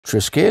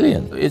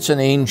Triskelion. It's an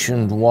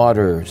ancient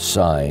water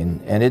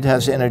sign, and it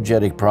has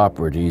energetic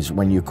properties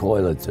when you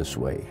coil it this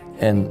way.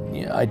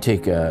 And I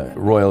take a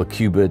royal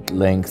cubit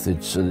length,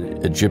 it's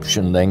an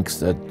Egyptian length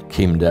that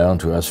came down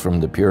to us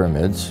from the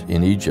pyramids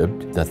in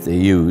Egypt that they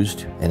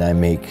used, and I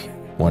make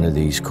one of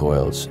these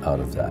coils out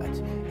of that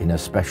in a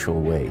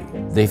special way.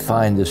 They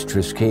find this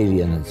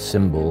Triskelion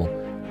symbol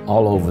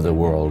all over the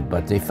world,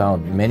 but they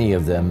found many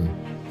of them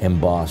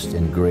embossed,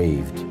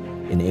 engraved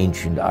in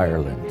ancient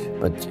Ireland.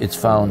 But it's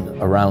found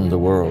around the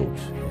world.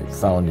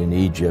 It's found in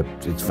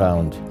Egypt, it's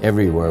found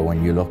everywhere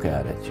when you look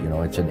at it. You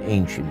know, it's an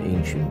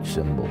ancient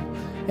symbol.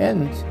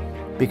 And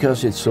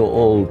because it's so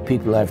old,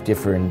 people have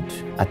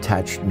different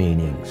attached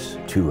meanings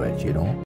to it, you know.